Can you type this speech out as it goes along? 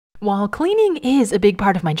While cleaning is a big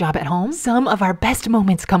part of my job at home, some of our best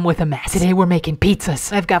moments come with a mess. Today we're making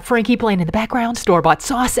pizzas. I've got Frankie playing in the background, store-bought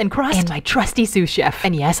sauce and crust, and my trusty sous chef.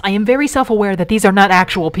 And yes, I am very self-aware that these are not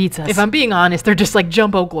actual pizzas. If I'm being honest, they're just like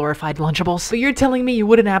jumbo glorified Lunchables. But you're telling me you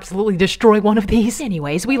wouldn't absolutely destroy one of these?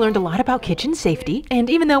 Anyways, we learned a lot about kitchen safety,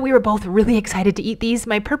 and even though we were both really excited to eat these,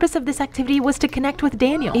 my purpose of this activity was to connect with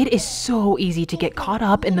Daniel. It is so easy to get caught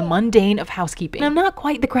up in the mundane of housekeeping. And I'm not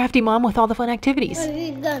quite the crafty mom with all the fun activities.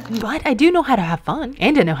 But I do know how to have fun,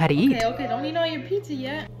 and I know how to eat. Okay, don't eat all your pizza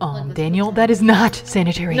yet. Daniel, that is not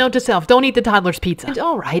sanitary. Note to self, don't eat the toddler's pizza. And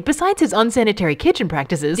alright, besides his unsanitary kitchen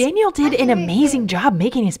practices, Daniel did an amazing job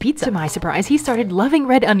making his pizza. To my surprise, he started loving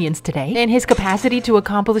red onions today, and his capacity to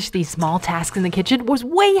accomplish these small tasks in the kitchen was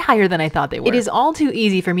way higher than I thought they were. It is all too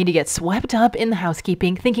easy for me to get swept up in the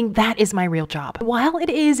housekeeping, thinking that is my real job. While it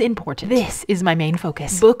is important, this is my main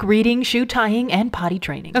focus. Book reading, shoe tying, and potty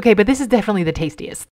training. Okay, but this is definitely the tastiest.